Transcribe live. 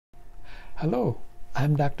Hello,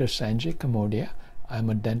 I'm Dr. Sanjay Kamodia. I'm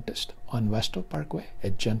a dentist on Westall Parkway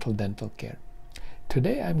at Gentle Dental Care.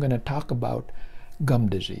 Today I'm going to talk about gum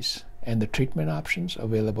disease and the treatment options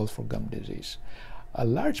available for gum disease. A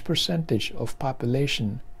large percentage of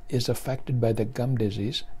population is affected by the gum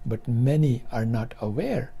disease, but many are not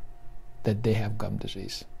aware that they have gum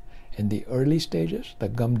disease. In the early stages, the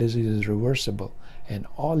gum disease is reversible, and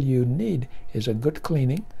all you need is a good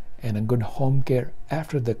cleaning and a good home care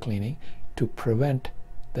after the cleaning to prevent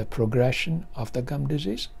the progression of the gum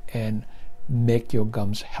disease and make your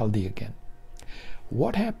gums healthy again.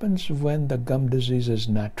 What happens when the gum disease is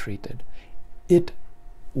not treated? It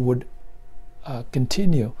would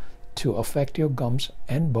continue to affect your gums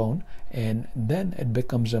and bone, and then it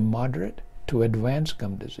becomes a moderate to advanced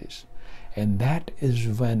gum disease. And that is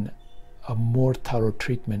when a more thorough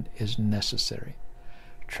treatment is necessary.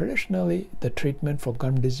 Traditionally, the treatment for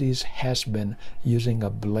gum disease has been using a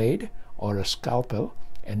blade or a scalpel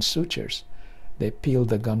and sutures. They peel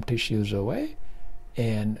the gum tissues away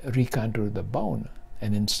and recontour the bone.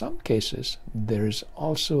 And in some cases, there is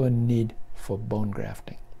also a need for bone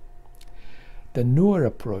grafting. The newer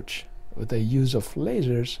approach with the use of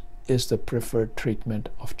lasers is the preferred treatment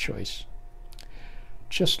of choice.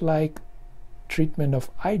 Just like treatment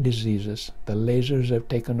of eye diseases, the lasers have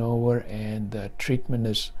taken over and the treatment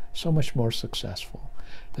is so much more successful.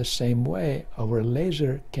 The same way, our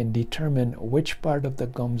laser can determine which part of the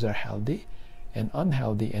gums are healthy and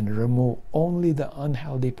unhealthy and remove only the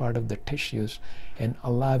unhealthy part of the tissues and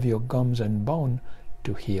allow your gums and bone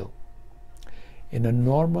to heal. In a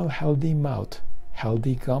normal healthy mouth,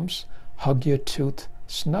 healthy gums hug your tooth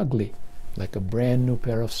snugly like a brand new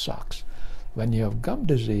pair of socks. When you have gum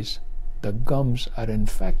disease, the gums are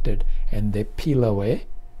infected and they peel away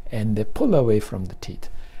and they pull away from the teeth.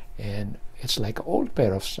 And it's like an old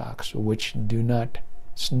pair of socks which do not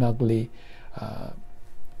snugly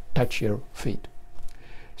touch your feet.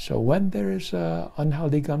 So when there is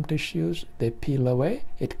unhealthy gum tissues, they peel away.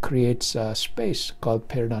 It creates a space called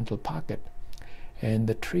periodontal pocket. And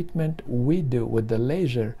the treatment we do with the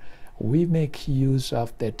laser, we make use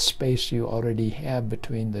of that space you already have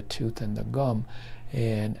between the tooth and the gum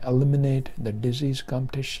and eliminate the diseased gum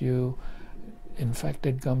tissue,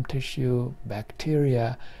 infected gum tissue,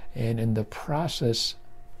 bacteria, and in the process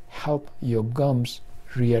help your gums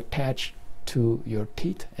reattach to your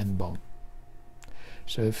teeth and bone.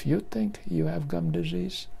 So if you think you have gum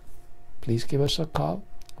disease, please give us a call.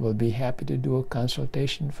 We'll be happy to do a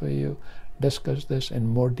consultation for you, discuss this in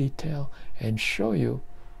more detail, and show you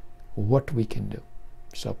what we can do.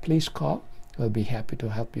 So please call. We'll be happy to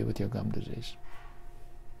help you with your gum disease.